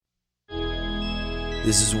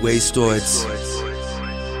This is WASTOIDS.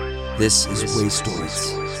 This is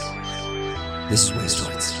WASTOIDS. This is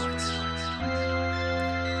WASTOIDS.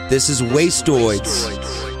 This is WASTOIDS.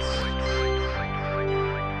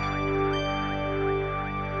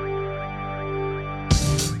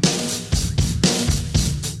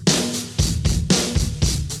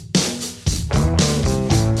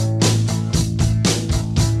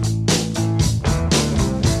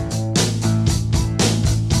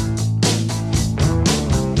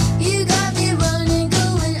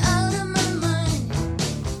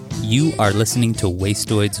 You are listening to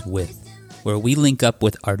WASTOIDS With, where we link up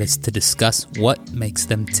with artists to discuss what makes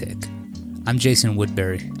them tick. I'm Jason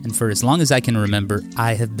Woodbury, and for as long as I can remember,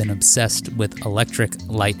 I have been obsessed with Electric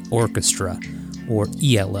Light Orchestra, or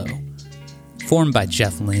ELO. Formed by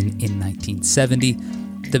Jeff Lynne in 1970,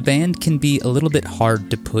 the band can be a little bit hard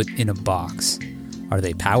to put in a box. Are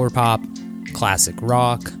they power pop, classic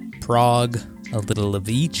rock, prog, a little of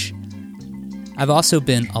each? I've also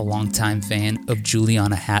been a longtime fan of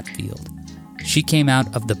Juliana Hatfield. She came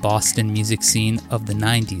out of the Boston music scene of the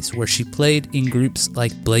 90s, where she played in groups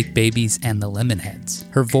like Blake Babies and the Lemonheads.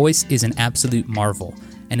 Her voice is an absolute marvel,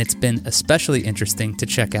 and it's been especially interesting to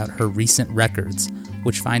check out her recent records,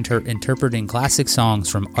 which find her interpreting classic songs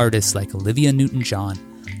from artists like Olivia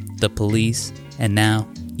Newton-John, The Police, and now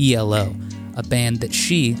ELO, a band that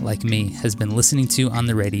she, like me, has been listening to on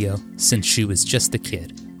the radio since she was just a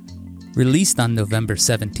kid. Released on November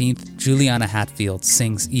 17th, Juliana Hatfield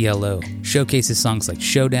sings ELO, showcases songs like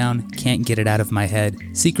Showdown, Can't Get It Out of My Head,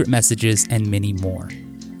 Secret Messages, and many more.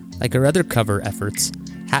 Like her other cover efforts,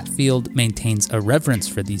 Hatfield maintains a reverence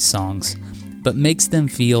for these songs, but makes them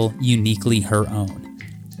feel uniquely her own.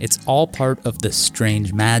 It's all part of the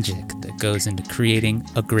strange magic that goes into creating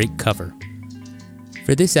a great cover.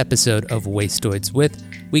 For this episode of WASTOIDS With,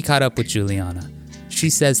 we caught up with Juliana. She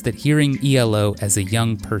says that hearing ELO as a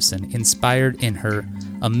young person inspired in her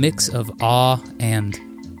a mix of awe and,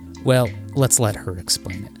 well, let's let her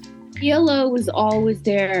explain it. ELO was always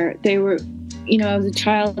there. They were, I was a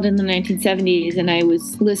child in the 1970s, and I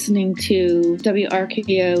was listening to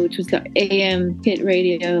WRKO, which was the AM hit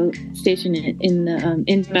radio station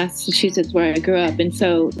in Massachusetts, where I grew up. And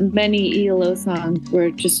so many ELO songs were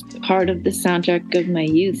just part of the soundtrack of my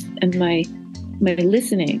youth and my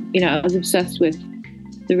listening. I was obsessed with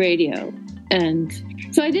the radio. And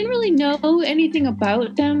so I didn't really know anything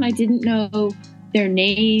about them. I didn't know their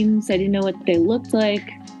names. I didn't know what they looked like.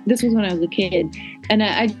 This was when I was a kid. And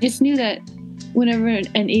I just knew that whenever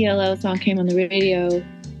an ELO song came on the radio,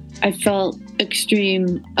 I felt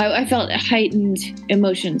I felt heightened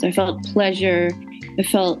emotions. I felt pleasure. I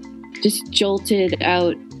felt just jolted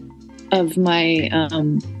out of my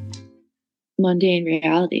mundane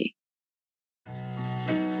reality.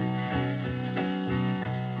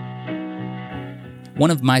 One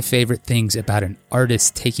of my favorite things about an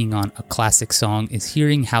artist taking on a classic song is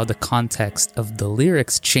hearing how the context of the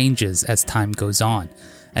lyrics changes as time goes on.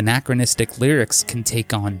 Anachronistic lyrics can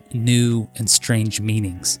take on new and strange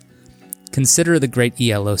meanings. Consider the great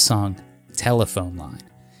ELO song, Telephone Line.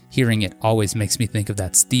 Hearing it always makes me think of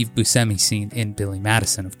that Steve Buscemi scene in Billy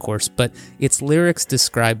Madison, of course, but its lyrics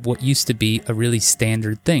describe what used to be a really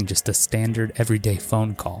standard thing, just a standard everyday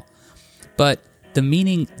phone call. But the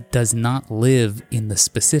meaning does not live in the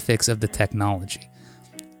specifics of the technology.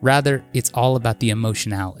 Rather, it's all about the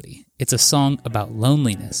emotionality. It's a song about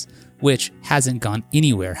loneliness, which hasn't gone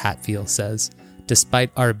anywhere, Hatfield says,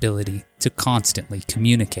 despite our ability to constantly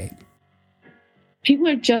communicate. People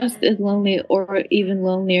are just as lonely or even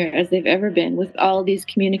lonelier as they've ever been with all these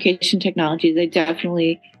communication technologies. I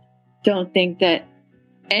definitely don't think that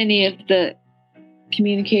any of the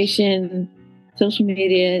communication, social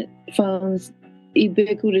media, phones,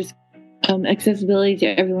 ubiquitous accessibility to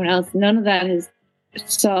everyone else, none of that has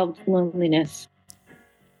solved loneliness.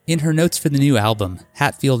 In her notes for the new album,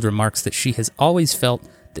 Hatfield remarks that she has always felt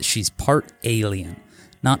that she's part alien,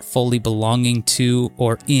 not fully belonging to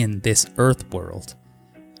or in this earth world.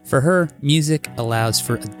 For her, music allows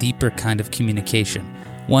for a deeper kind of communication,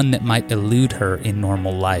 one that might elude her in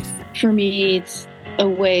normal life. For me, it's a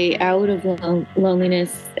way out of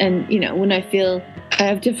loneliness, and when I feel I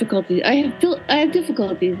have difficulties. I have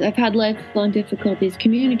difficulties. I've had lifelong difficulties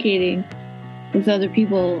communicating with other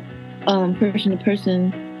people, person to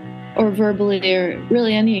person, or verbally, or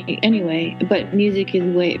really anyway. But music is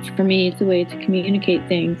a way, for me, it's a way to communicate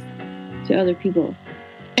things to other people,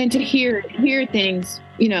 and to hear things.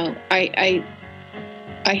 I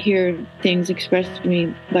hear things expressed to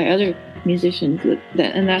me by other musicians with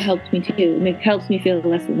that, and that helps me too. It helps me feel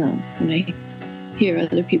less alone when I hear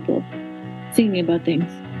other people singing about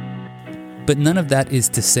things. But none of that is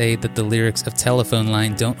to say that the lyrics of Telephone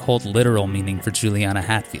Line don't hold literal meaning for Juliana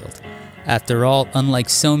Hatfield. After all, unlike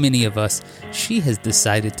so many of us, she has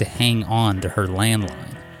decided to hang on to her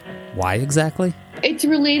landline. Why exactly? It's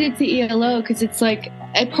related to ELO because it's like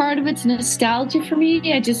a part of it's nostalgia for me.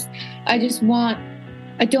 I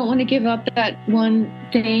don't want to give up that one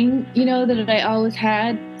thing, that I always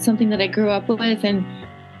had, something that I grew up with. And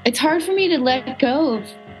it's hard for me to let go of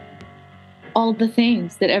all the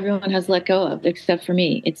things that everyone has let go of except for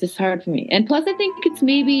me. It's just hard for me. And plus, I think it's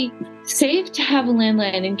maybe safe to have a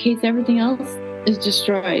landline in case everything else is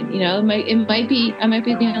destroyed. I might be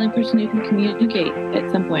the only person who can communicate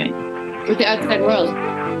at some point with the outside world.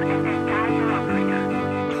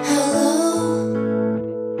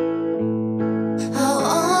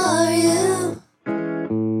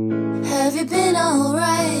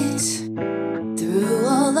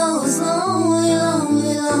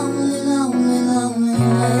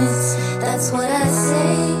 That's what I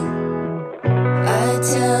say. I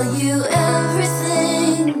tell you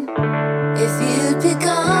everything if you'd pick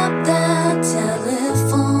up that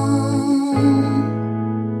telephone.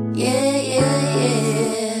 Yeah.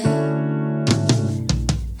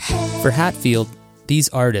 For Hatfield, these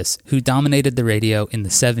artists who dominated the radio in the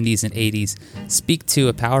 70s and 80s speak to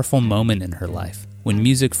a powerful moment in her life when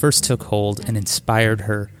music first took hold and inspired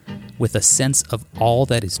her with a sense of all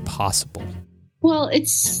that is possible. Well, I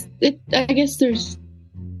guess there's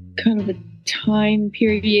kind of a time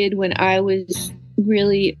period when I was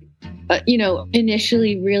really,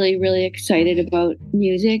 initially really, really excited about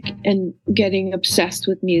music and getting obsessed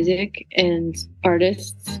with music and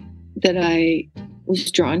artists that I was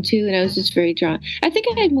drawn to. And I was just very drawn. I think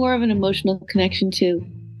I had more of an emotional connection to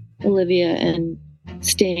Olivia and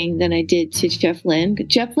Sting than I did to Jeff Lynne.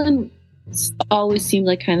 Jeff Lynne always seemed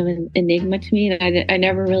like kind of an enigma to me. And I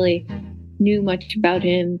never really knew much about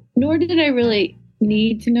him, nor did I really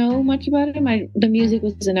need to know much about him. The music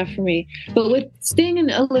was enough for me. But with Sting and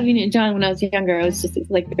Olivia Newton-John, when I was younger, I was just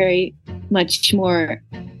like very much more,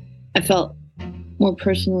 I felt more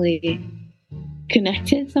personally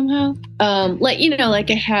connected somehow. Like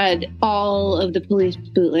I had all of the Police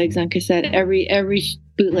bootlegs on cassette, every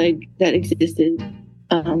bootleg that existed,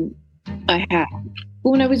 I had. But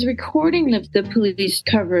when I was recording the Police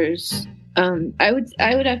covers, I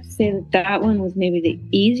would have to say that one was maybe the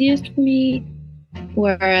easiest for me,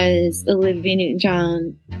 whereas Olivia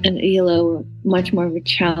Newton-John and ELO were much more of a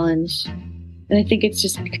challenge. And I think it's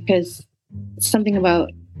just because something about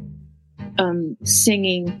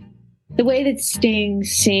singing, the way that Sting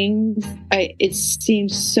sings, it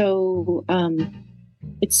seems so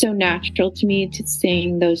it's so natural to me to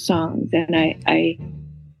sing those songs, and I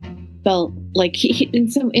felt like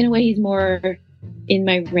in a way he's more in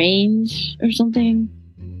my range or something.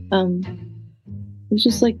 It was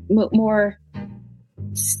just like more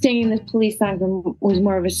singing the Police songs was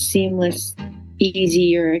more of a seamless,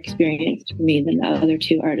 easier experience for me than the other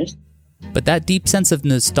two artists. But that deep sense of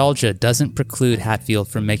nostalgia doesn't preclude Hatfield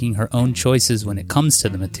from making her own choices when it comes to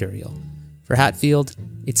the material. For Hatfield,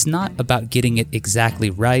 it's not about getting it exactly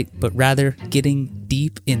right, but rather getting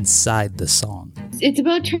deep inside the song. It's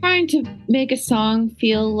about trying to make a song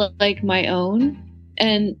feel like my own.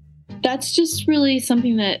 And that's just really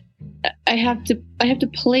something that I have to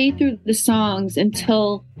play through the songs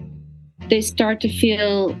until they start to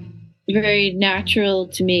feel very natural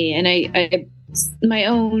to me. And I my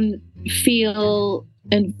own feel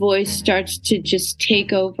and voice starts to just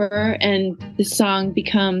take over, and the song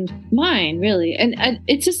becomes mine, really. And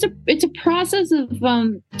it's a process of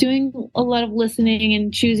doing a lot of listening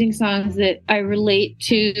and choosing songs that I relate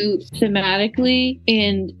to thematically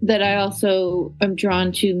and that I also am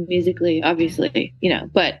drawn to musically, obviously,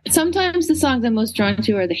 But sometimes the songs I'm most drawn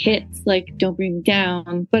to are the hits, like Don't Bring Me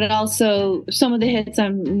Down, but also some of the hits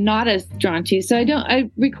I'm not as drawn to. So I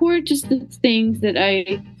record just the things that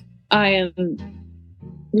I am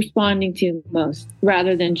responding to most,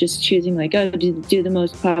 rather than just choosing do the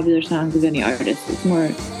most popular songs of any artist. It's more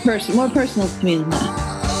personal to me than that.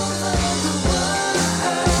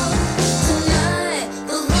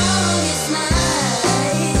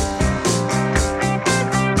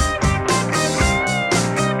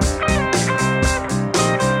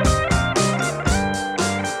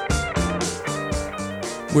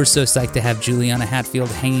 We're so psyched to have Juliana Hatfield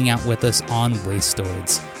hanging out with us on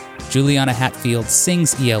WASTOIDS. Juliana Hatfield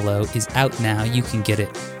Sings ELO is out now. You can get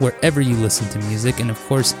it wherever you listen to music, and of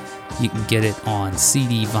course, you can get it on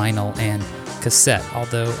CD, vinyl, and cassette,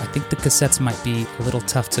 although I think the cassettes might be a little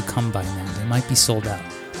tough to come by now. They might be sold out.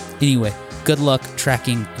 Anyway, good luck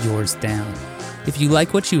tracking yours down. If you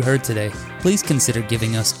like what you heard today, please consider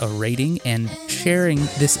giving us a rating and sharing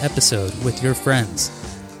this episode with your friends.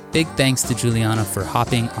 Big thanks to Juliana for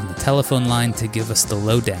hopping on the telephone line to give us the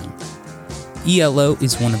lowdown. ELO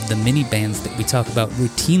is one of the mini bands that we talk about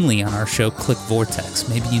routinely on our show Click Vortex.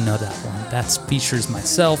 Maybe you know that one. That features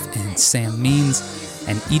myself and Sam Means,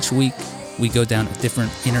 and each week we go down a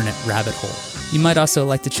different internet rabbit hole. You might also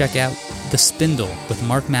like to check out The Spindle with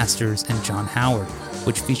Mark Masters and John Howard,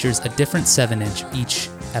 which features a different 7-inch each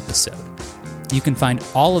episode. You can find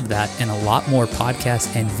all of that and a lot more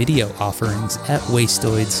podcast and video offerings at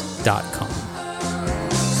wastoids.com.